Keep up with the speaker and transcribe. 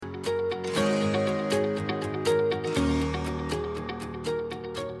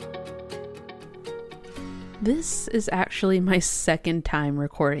This is actually my second time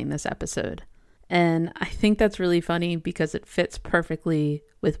recording this episode, and I think that's really funny because it fits perfectly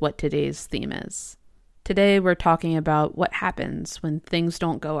with what today's theme is. Today we're talking about what happens when things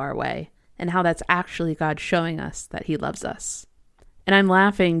don't go our way, and how that's actually God showing us that He loves us. And I'm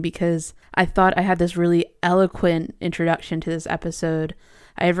laughing because I thought I had this really eloquent introduction to this episode.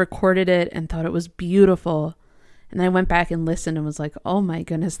 I had recorded it and thought it was beautiful, and then I went back and listened and was like, oh my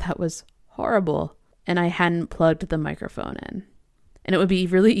goodness, that was horrible. And I hadn't plugged the microphone in. And it would be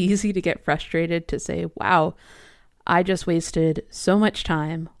really easy to get frustrated to say, wow, I just wasted so much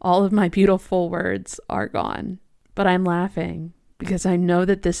time. All of my beautiful words are gone. But I'm laughing because I know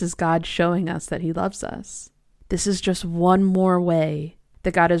that this is God showing us that He loves us. This is just one more way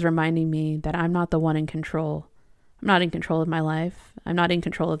that God is reminding me that I'm not the one in control. I'm not in control of my life. I'm not in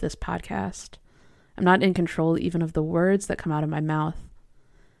control of this podcast. I'm not in control even of the words that come out of my mouth.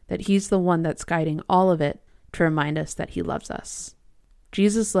 That He's the one that's guiding all of it to remind us that He loves us.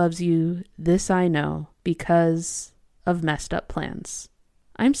 Jesus loves you, this I know, because of messed up plans.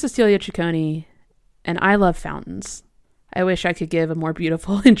 I'm Cecilia Ciccone, and I love fountains. I wish I could give a more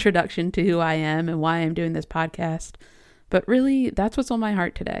beautiful introduction to who I am and why I'm doing this podcast, but really, that's what's on my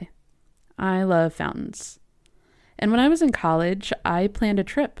heart today. I love fountains. And when I was in college, I planned a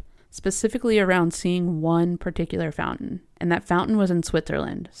trip specifically around seeing one particular fountain. And that fountain was in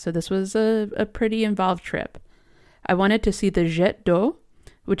Switzerland. So this was a pretty involved trip. I wanted to see the Jet d'Eau,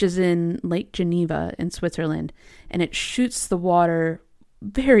 which is in Lake Geneva in Switzerland. And it shoots the water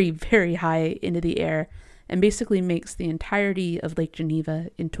very, very high into the air and basically makes the entirety of Lake Geneva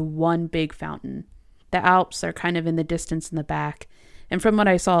into one big fountain. The Alps are kind of in the distance in the back. And from what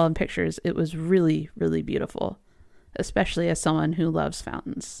I saw in pictures, it was really, really beautiful, especially as someone who loves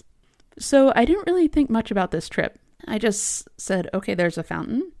fountains. So I didn't really think much about this trip. I just said, okay, there's a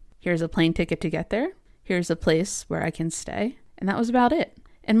fountain. Here's a plane ticket to get there. Here's a place where I can stay. And that was about it.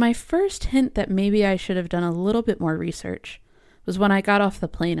 And my first hint that maybe I should have done a little bit more research was when I got off the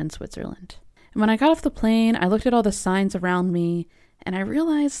plane in Switzerland. And when I got off the plane, I looked at all the signs around me and I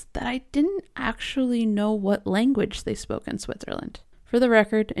realized that I didn't actually know what language they spoke in Switzerland. For the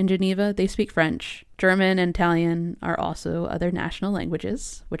record, in Geneva, they speak French. German and Italian are also other national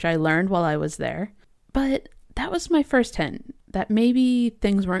languages, which I learned while I was there. But that was my first hint, that maybe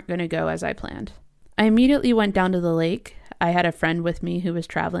things weren't going to go as I planned. I immediately went down to the lake. I had a friend with me who was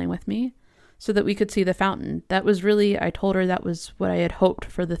traveling with me so that we could see the fountain. That was really, I told her that was what I had hoped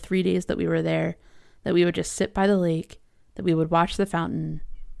for the 3 days that we were there, that we would just sit by the lake, that we would watch the fountain,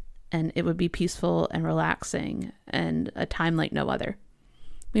 and it would be peaceful and relaxing and a time like no other.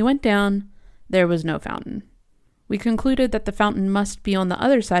 We went down. There was no fountain. We concluded that the fountain must be on the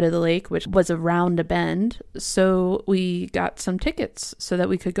other side of the lake, which was around a bend, so we got some tickets so that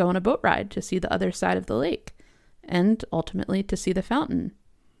we could go on a boat ride to see the other side of the lake, and ultimately to see the fountain.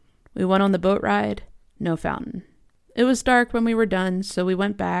 We went on the boat ride, no fountain. It was dark when we were done, so we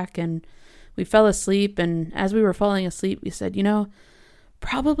went back and we fell asleep, and as we were falling asleep, we said,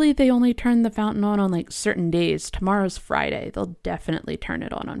 probably they only turn the fountain on like certain days. Tomorrow's Friday. They'll definitely turn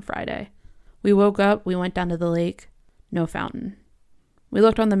it on Friday. We woke up, we went down to the lake, no fountain. We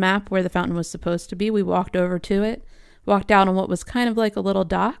looked on the map where the fountain was supposed to be. We walked over to it, walked out on what was kind of like a little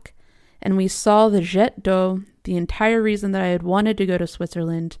dock, and we saw the Jet d'Eau, the entire reason that I had wanted to go to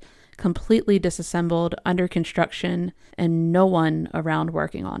Switzerland, completely disassembled, under construction, and no one around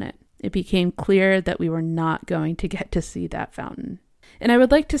working on it. It became clear that we were not going to get to see that fountain. And I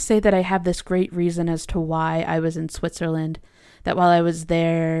would like to say that I have this great reason as to why I was in Switzerland, that while I was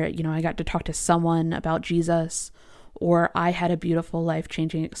there, I got to talk to someone about Jesus, or I had a beautiful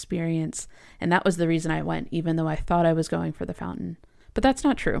life-changing experience, and that was the reason I went, even though I thought I was going for the fountain. But that's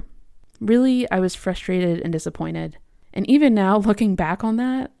not true. Really, I was frustrated and disappointed. And even now, looking back on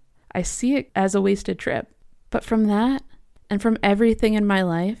that, I see it as a wasted trip. But from that, and from everything in my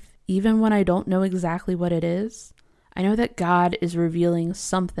life, even when I don't know exactly what it is, I know that God is revealing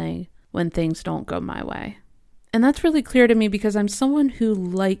something when things don't go my way. And that's really clear to me because I'm someone who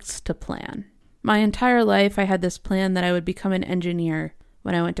likes to plan. My entire life, I had this plan that I would become an engineer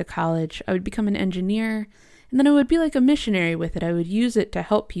when I went to college. I would become an engineer, and then I would be like a missionary with it. I would use it to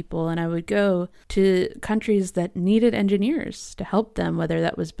help people, and I would go to countries that needed engineers to help them, whether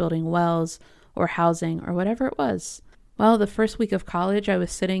that was building wells or housing or whatever it was. Well, the first week of college, I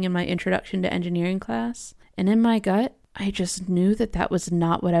was sitting in my introduction to engineering class, and in my gut, I just knew that that was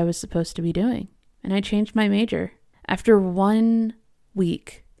not what I was supposed to be doing. And I changed my major. After 1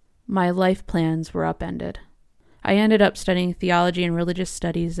 week, my life plans were upended. I ended up studying theology and religious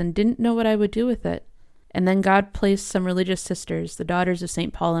studies and didn't know what I would do with it. And then God placed some religious sisters, the daughters of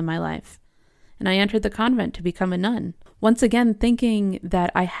St. Paul, in my life. and I entered the convent to become a nun. Once again, thinking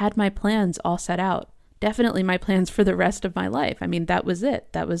that I had my plans all set out. Definitely my plans for the rest of my life. I mean, that was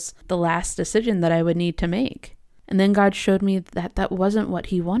it. That was the last decision that I would need to make. And then God showed me that that wasn't what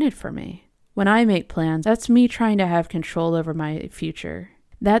He wanted for me. When I make plans, that's me trying to have control over my future.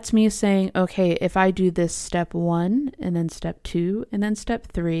 That's me saying, okay, if I do this step 1, and then step 2, and then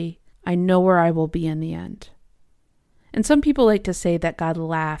step 3, I know where I will be in the end. And some people like to say that God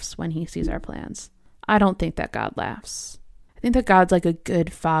laughs when He sees our plans. I don't think that God laughs. I think that God's like a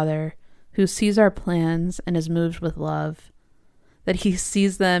good father who sees our plans and is moved with love. That He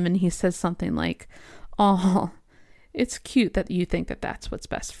sees them and He says something like, "Oh, it's cute that you think that that's what's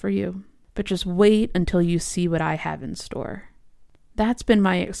best for you, but just wait until you see what I have in store." That's been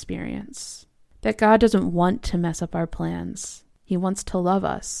my experience. That God doesn't want to mess up our plans. He wants to love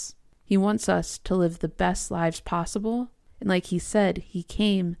us. He wants us to live the best lives possible. And like He said, He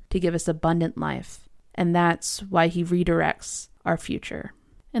came to give us abundant life. And that's why He redirects our future.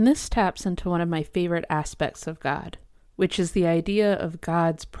 And this taps into one of my favorite aspects of God, which is the idea of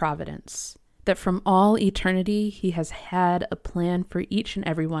God's providence. That from all eternity, He has had a plan for each and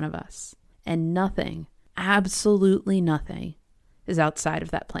every one of us. And nothing, absolutely nothing, is outside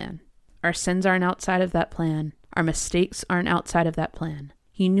of that plan. Our sins aren't outside of that plan. Our mistakes aren't outside of that plan.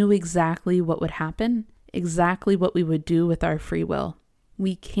 He knew exactly what would happen, exactly what we would do with our free will.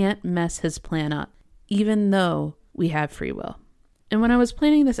 We can't mess His plan up, even though we have free will. And when I was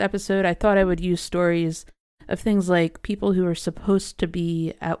planning this episode, I thought I would use stories of things like people who were supposed to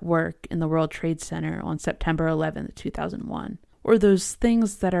be at work in the World Trade Center on September 11th, 2001, or those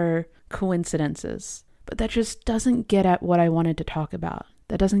things that are coincidences, but that just doesn't get at what I wanted to talk about.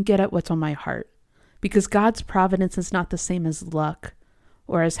 That doesn't get at what's on my heart. Because God's providence is not the same as luck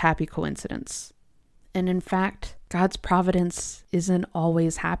or as happy coincidence. And in fact, God's providence isn't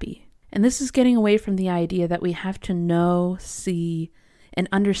always happy. And this is getting away from the idea that we have to know, see, and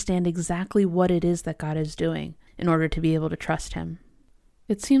understand exactly what it is that God is doing in order to be able to trust Him.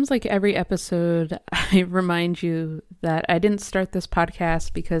 It seems like every episode I remind you that I didn't start this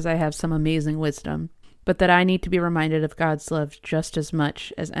podcast because I have some amazing wisdom, but that I need to be reminded of God's love just as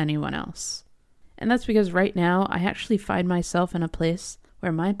much as anyone else. And that's because right now I actually find myself in a place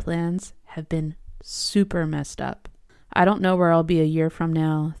where my plans have been super messed up. I don't know where I'll be a year from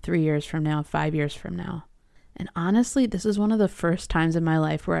now, 3 years from now, 5 years from now. And honestly, this is one of the first times in my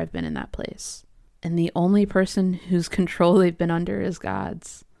life where I've been in that place. And the only person whose control they've been under is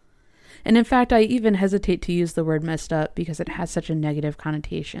God's. And in fact, I even hesitate to use the word messed up because it has such a negative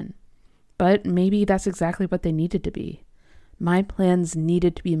connotation. But maybe that's exactly what they needed to be. My plans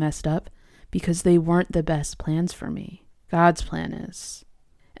needed to be messed up because they weren't the best plans for me. God's plan is.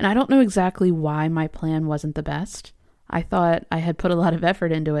 And I don't know exactly why my plan wasn't the best. I thought I had put a lot of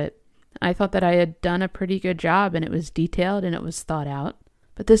effort into it. I thought that I had done a pretty good job and it was detailed and it was thought out.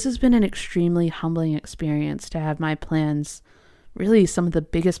 But this has been an extremely humbling experience to have my plans, really some of the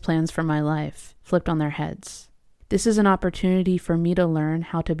biggest plans for my life, flipped on their heads. This is an opportunity for me to learn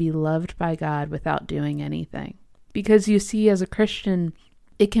how to be loved by God without doing anything. Because you see, as a Christian,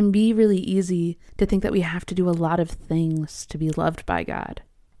 it can be really easy to think that we have to do a lot of things to be loved by God.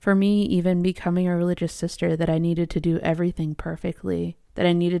 For me, even becoming a religious sister, that I needed to do everything perfectly, that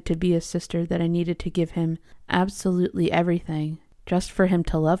I needed to be a sister, that I needed to give Him absolutely everything just for Him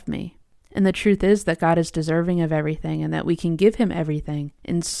to love me. And the truth is that God is deserving of everything and that we can give Him everything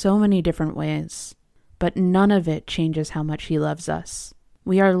in so many different ways. But none of it changes how much He loves us.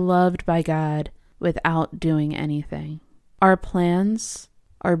 We are loved by God without doing anything. Our plans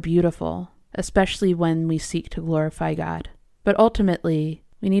are beautiful, especially when we seek to glorify God. But ultimately,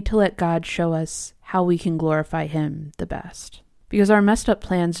 we need to let God show us how we can glorify Him the best. Because our messed up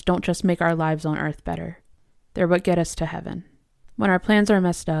plans don't just make our lives on earth better. They're what get us to heaven. When our plans are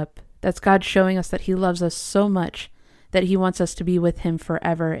messed up, that's God showing us that He loves us so much that He wants us to be with Him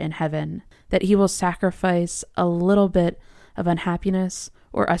forever in heaven. That He will sacrifice a little bit of unhappiness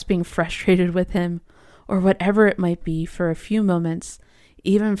or us being frustrated with Him or whatever it might be for a few moments,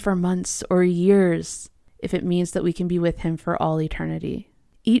 even for months or years, if it means that we can be with Him for all eternity.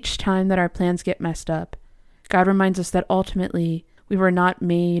 Each time that our plans get messed up, God reminds us that ultimately we were not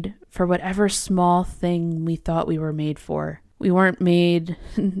made for whatever small thing we thought we were made for. We weren't made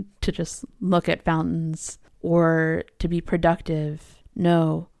to just look at fountains or to be productive.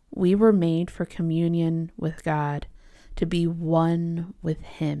 No, we were made for communion with God, to be one with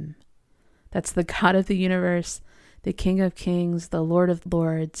Him. That's the God of the universe, the King of Kings, the Lord of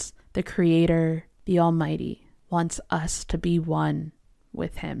Lords, the Creator, the Almighty, wants us to be one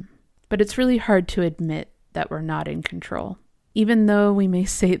with Him. But it's really hard to admit that we're not in control. Even though we may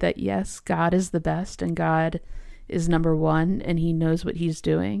say that, yes, God is the best and God is number one and he knows what he's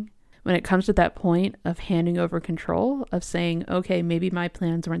doing, when it comes to that point of handing over control, of saying, okay, maybe my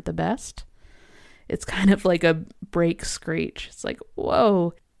plans weren't the best, it's kind of like a brake screech. It's like,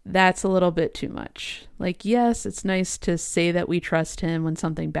 whoa, that's a little bit too much. Like, yes, it's nice to say that we trust him when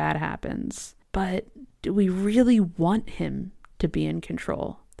something bad happens, but do we really want him to be in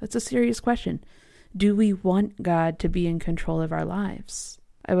control? That's a serious question. Do we want God to be in control of our lives?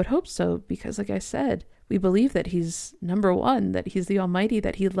 I would hope so, because like I said, we believe that he's number one, that he's the Almighty,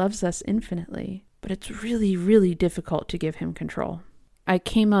 that he loves us infinitely. But it's really, really difficult to give him control. I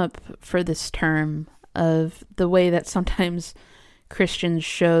came up for this term of the way that sometimes Christians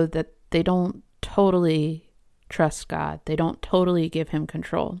show that they don't totally trust God. They don't totally give him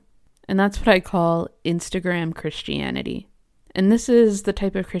control. And that's what I call Instagram Christianity. And this is the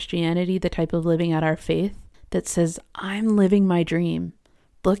type of Christianity, the type of living out our faith that says, I'm living my dream.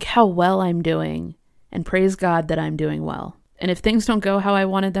 Look how well I'm doing, and praise God that I'm doing well. And if things don't go how I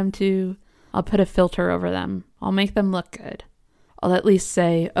wanted them to, I'll put a filter over them. I'll make them look good. I'll at least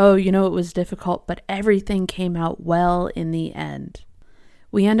say, oh, it was difficult, but everything came out well in the end.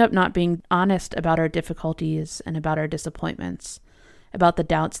 We end up not being honest about our difficulties and about our disappointments, about the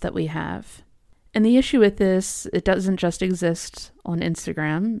doubts that we have. And the issue with this, it doesn't just exist on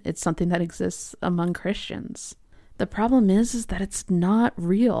Instagram. It's something that exists among Christians. The problem is that it's not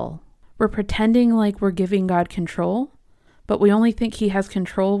real. We're pretending like we're giving God control, but we only think he has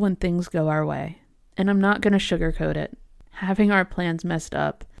control when things go our way. And I'm not going to sugarcoat it. Having our plans messed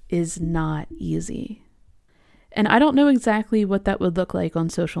up is not easy. And I don't know exactly what that would look like on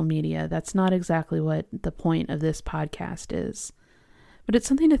social media. That's not exactly what the point of this podcast is. But it's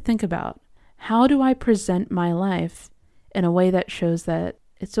something to think about. How do I present my life in a way that shows that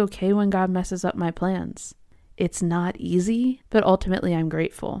it's okay when God messes up my plans? It's not easy, but ultimately I'm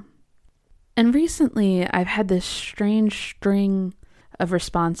grateful. And recently I've had this strange string of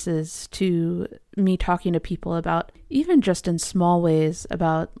responses to me talking to people about, even just in small ways,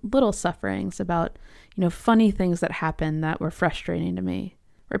 about little sufferings, about, funny things that happened that were frustrating to me.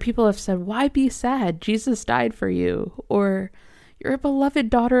 Where people have said, why be sad? Jesus died for you. Or, you're a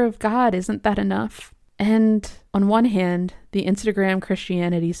beloved daughter of God. Isn't that enough? And on one hand, the Instagram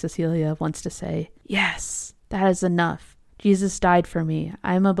Christianity Cecilia wants to say, yes, that is enough. Jesus died for me.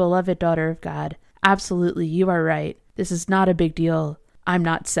 I am a beloved daughter of God. Absolutely, you are right. This is not a big deal. I'm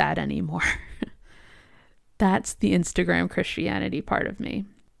not sad anymore. That's the Instagram Christianity part of me.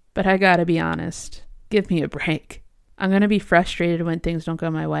 But I gotta be honest. Give me a break. I'm gonna be frustrated when things don't go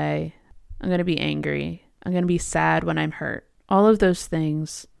my way. I'm gonna be angry. I'm gonna be sad when I'm hurt. All of those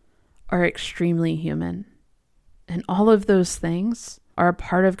things are extremely human. And all of those things are a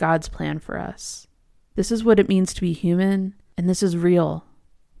part of God's plan for us. This is what it means to be human, and this is real.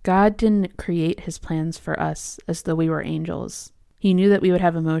 God didn't create his plans for us as though we were angels. He knew that we would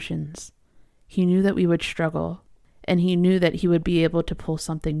have emotions. He knew that we would struggle, and he knew that he would be able to pull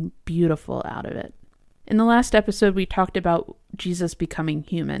something beautiful out of it. In the last episode, we talked about Jesus becoming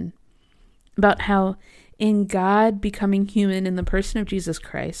human, about how in God becoming human in the person of Jesus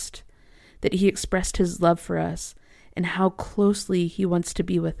Christ, that he expressed his love for us and how closely he wants to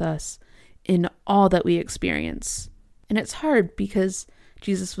be with us in all that we experience. And it's hard because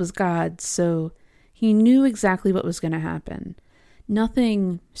Jesus was God, so he knew exactly what was going to happen.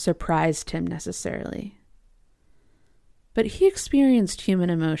 Nothing surprised him necessarily. But he experienced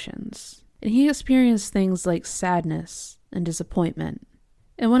human emotions, and he experienced things like sadness and disappointment.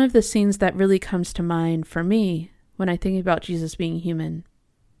 And one of the scenes that really comes to mind for me when I think about Jesus being human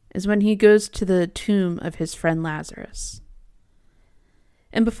is when he goes to the tomb of his friend Lazarus.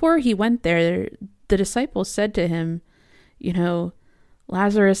 And before he went there, the disciples said to him,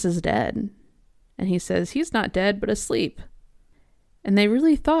 Lazarus is dead. And he says, he's not dead, but asleep. And they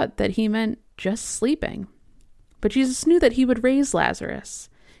really thought that he meant just sleeping. But Jesus knew that he would raise Lazarus.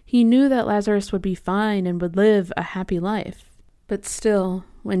 He knew that Lazarus would be fine and would live a happy life. But still,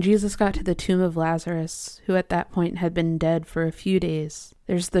 when Jesus got to the tomb of Lazarus, who at that point had been dead for a few days,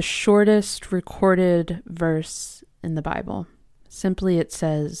 there's the shortest recorded verse in the Bible. Simply it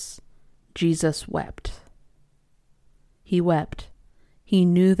says, Jesus wept. He wept. He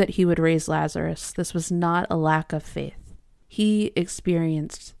knew that he would raise Lazarus. This was not a lack of faith. He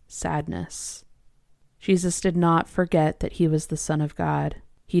experienced sadness. Jesus did not forget that he was the Son of God.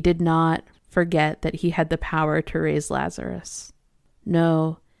 He did not forget that he had the power to raise Lazarus.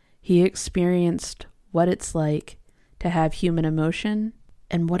 No, he experienced what it's like to have human emotion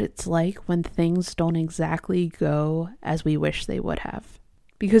and what it's like when things don't exactly go as we wish they would have.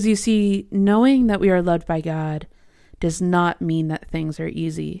 Because you see, knowing that we are loved by God does not mean that things are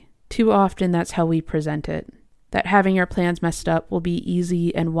easy. Too often that's how we present it. That having your plans messed up will be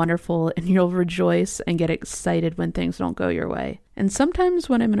easy and wonderful, and you'll rejoice and get excited when things don't go your way. And sometimes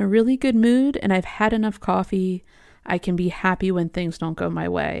when I'm in a really good mood and I've had enough coffee, I can be happy when things don't go my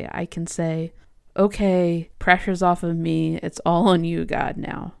way. I can say, okay, pressure's off of me. It's all on you, God,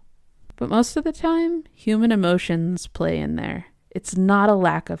 now. But most of the time, human emotions play in there. It's not a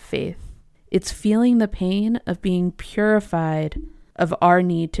lack of faith. It's feeling the pain of being purified of our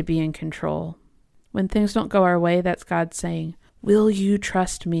need to be in control. When things don't go our way, that's God saying, will you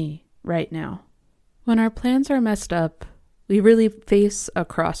trust me right now? When our plans are messed up, we really face a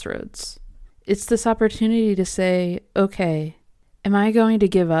crossroads. It's this opportunity to say, okay, am I going to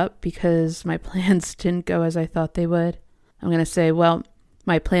give up because my plans didn't go as I thought they would? I'm going to say, well,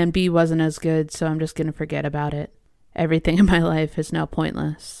 my plan B wasn't as good, so I'm just going to forget about it. Everything in my life is now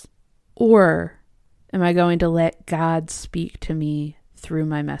pointless. Or am I going to let God speak to me through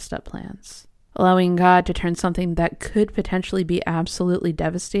my messed up plans? Allowing God to turn something that could potentially be absolutely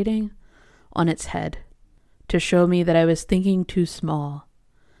devastating on its head, to show me that I was thinking too small,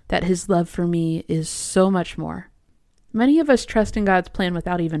 that his love for me is so much more. Many of us trust in God's plan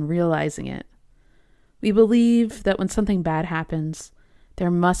without even realizing it. We believe that when something bad happens, there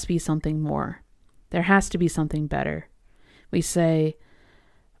must be something more. There has to be something better. We say,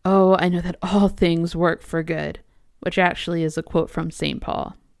 oh, I know that all things work for good, which actually is a quote from St.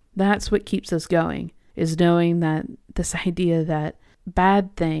 Paul. That's what keeps us going, is knowing that this idea that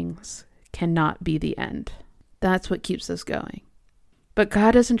bad things cannot be the end. That's what keeps us going. But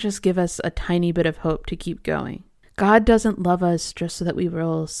God doesn't just give us a tiny bit of hope to keep going. God doesn't love us just so that we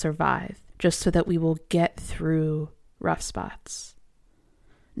will survive, just so that we will get through rough spots.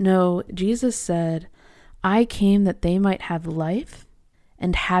 No, Jesus said, I came that they might have life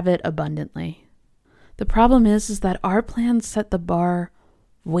and have it abundantly. The problem is that our plans set the bar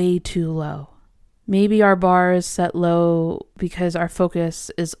way too low. Maybe our bar is set low because our focus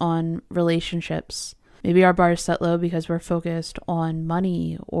is on relationships. Maybe our bar is set low because we're focused on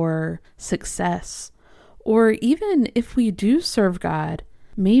money or success. Or even if we do serve God,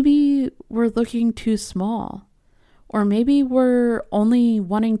 maybe we're looking too small. Or maybe we're only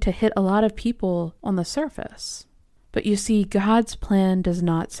wanting to hit a lot of people on the surface. But you see, God's plan does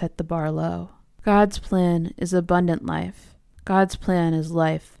not set the bar low. God's plan is abundant life. God's plan is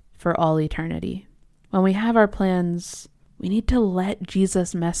life for all eternity. When we have our plans, we need to let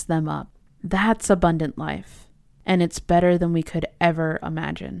Jesus mess them up. That's abundant life, and it's better than we could ever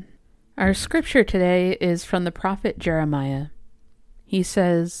imagine. Our scripture today is from the prophet Jeremiah. He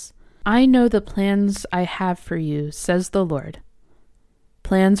says, I know the plans I have for you, says the Lord,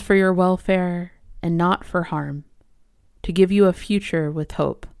 plans for your welfare and not for harm, to give you a future with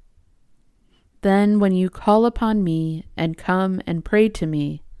hope. Then when you call upon me and come and pray to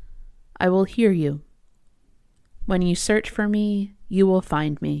me, I will hear you. When you search for me, you will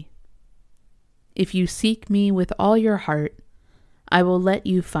find me. If you seek me with all your heart, I will let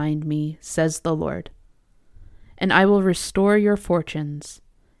you find me, says the Lord. And I will restore your fortunes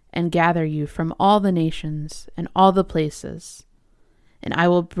and gather you from all the nations and all the places, and I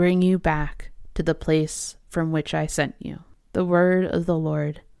will bring you back to the place from which I sent you. The word of the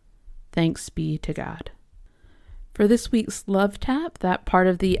Lord. Thanks be to God. For this week's Love Tap, that part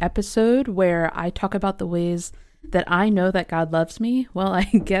of the episode where I talk about the ways that I know that God loves me, well, I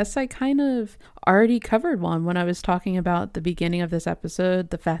guess I kind of already covered one when I was talking about the beginning of this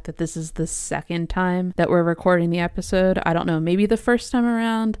episode, the fact that this is the second time that we're recording the episode. I don't know, maybe the first time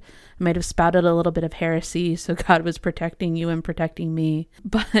around I might have spouted a little bit of heresy, so God was protecting you and protecting me.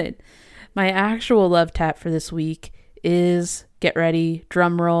 But my actual Love Tap for this week is, get ready,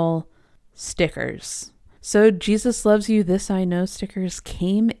 drum roll, stickers. So Jesus Loves You, This I Know stickers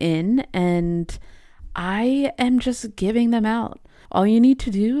came in, and I am just giving them out. All you need to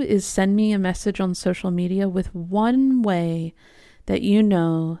do is send me a message on social media with one way that you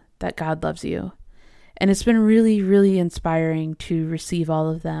know that God loves you. And it's been really, really inspiring to receive all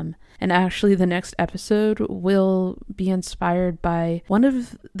of them. And actually, the next episode will be inspired by one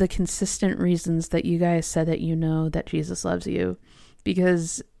of the consistent reasons that you guys said that you know that Jesus loves you,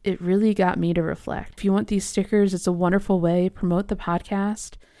 because it really got me to reflect. If you want these stickers, it's a wonderful way. Promote the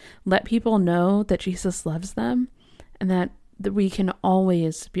podcast. Let people know that Jesus loves them, and that we can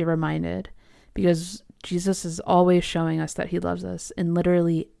always be reminded, because Jesus is always showing us that he loves us in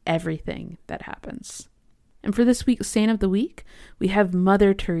literally everything that happens. And for this week's Saint of the Week, we have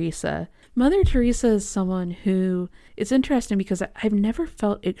Mother Teresa. Mother Teresa is someone who, it's interesting because I've never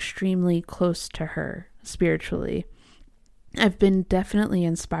felt extremely close to her spiritually. I've been definitely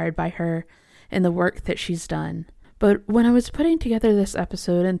inspired by her and the work that she's done. But when I was putting together this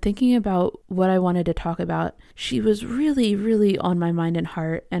episode and thinking about what I wanted to talk about, she was really, really on my mind and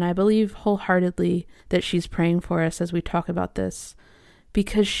heart. And I believe wholeheartedly that she's praying for us as we talk about this,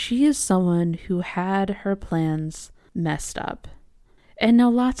 because she is someone who had her plans messed up. And now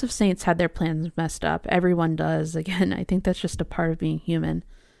lots of saints had their plans messed up. Everyone does. Again, I think that's just a part of being human.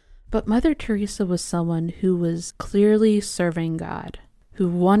 But Mother Teresa was someone who was clearly serving God, who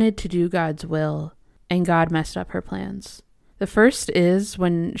wanted to do God's will, and God messed up her plans. The first is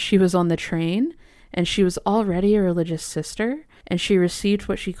when she was on the train, and she was already a religious sister, and she received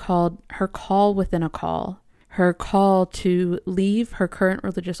what she called her call within a call, her call to leave her current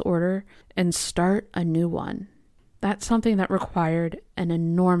religious order and start a new one. That's something that required an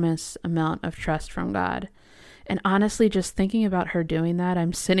enormous amount of trust from God. And honestly, just thinking about her doing that,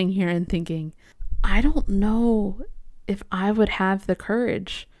 I'm sitting here and thinking, I don't know if I would have the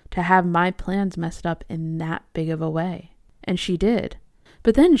courage to have my plans messed up in that big of a way. And she did.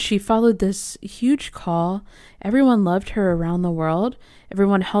 But then she followed this huge call. Everyone loved her around the world.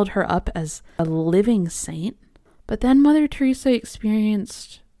 Everyone held her up as a living saint. But then Mother Teresa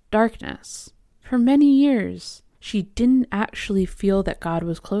experienced darkness. For many years, she didn't actually feel that God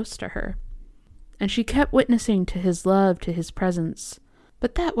was close to her. And she kept witnessing to his love, to his presence.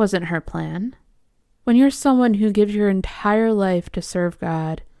 But that wasn't her plan. When you're someone who gives your entire life to serve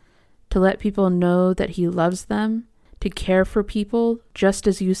God, to let people know that he loves them, to care for people just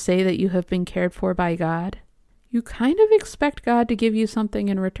as you say that you have been cared for by God, you kind of expect God to give you something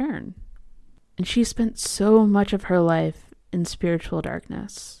in return. And she spent so much of her life in spiritual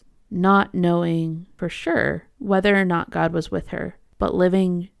darkness, not knowing for sure whether or not God was with her, but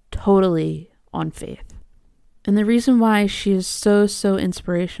living totally on faith. And the reason why she is so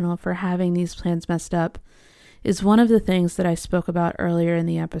inspirational for having these plans messed up is one of the things that I spoke about earlier in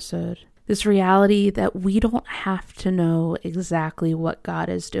the episode. This reality that we don't have to know exactly what God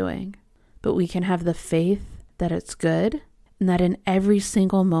is doing, but we can have the faith that it's good and that in every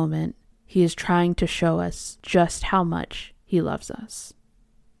single moment, he is trying to show us just how much he loves us.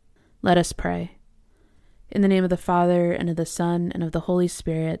 Let us pray. In the name of the Father, and of the Son, and of the Holy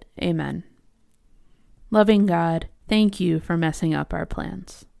Spirit, amen. Loving God, thank you for messing up our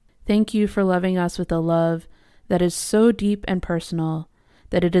plans. Thank you for loving us with a love that is so deep and personal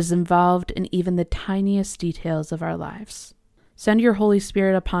that it is involved in even the tiniest details of our lives. Send your Holy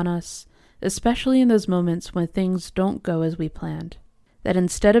Spirit upon us, especially in those moments when things don't go as we planned, that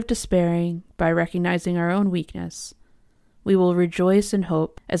instead of despairing by recognizing our own weakness, we will rejoice in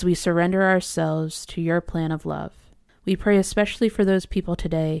hope as we surrender ourselves to your plan of love. We pray especially for those people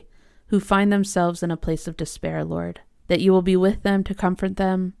today who find themselves in a place of despair, Lord, that you will be with them to comfort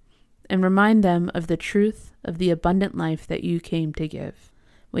them and remind them of the truth of the abundant life that you came to give.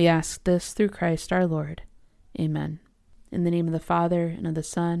 We ask this through Christ our Lord. Amen. In the name of the Father, and of the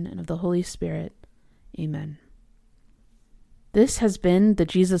Son, and of the Holy Spirit. Amen. This has been the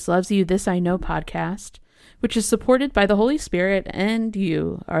Jesus Loves You, This I Know podcast, which is supported by the Holy Spirit and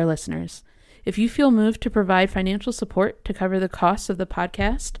you, our listeners. If you feel moved to provide financial support to cover the costs of the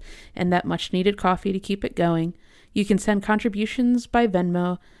podcast and that much needed coffee to keep it going, you can send contributions by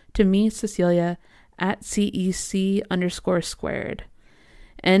Venmo to me, Cecilia, at CEC_squared.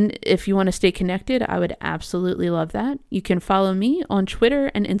 And if you want to stay connected, I would absolutely love that. You can follow me on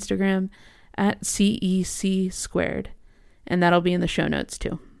Twitter and Instagram at CEC². And that'll be in the show notes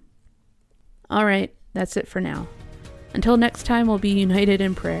too. All right, that's it for now. Until next time, we'll be united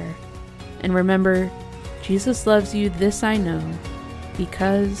in prayer. And remember, Jesus loves you, this I know,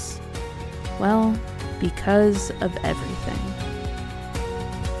 because of everything.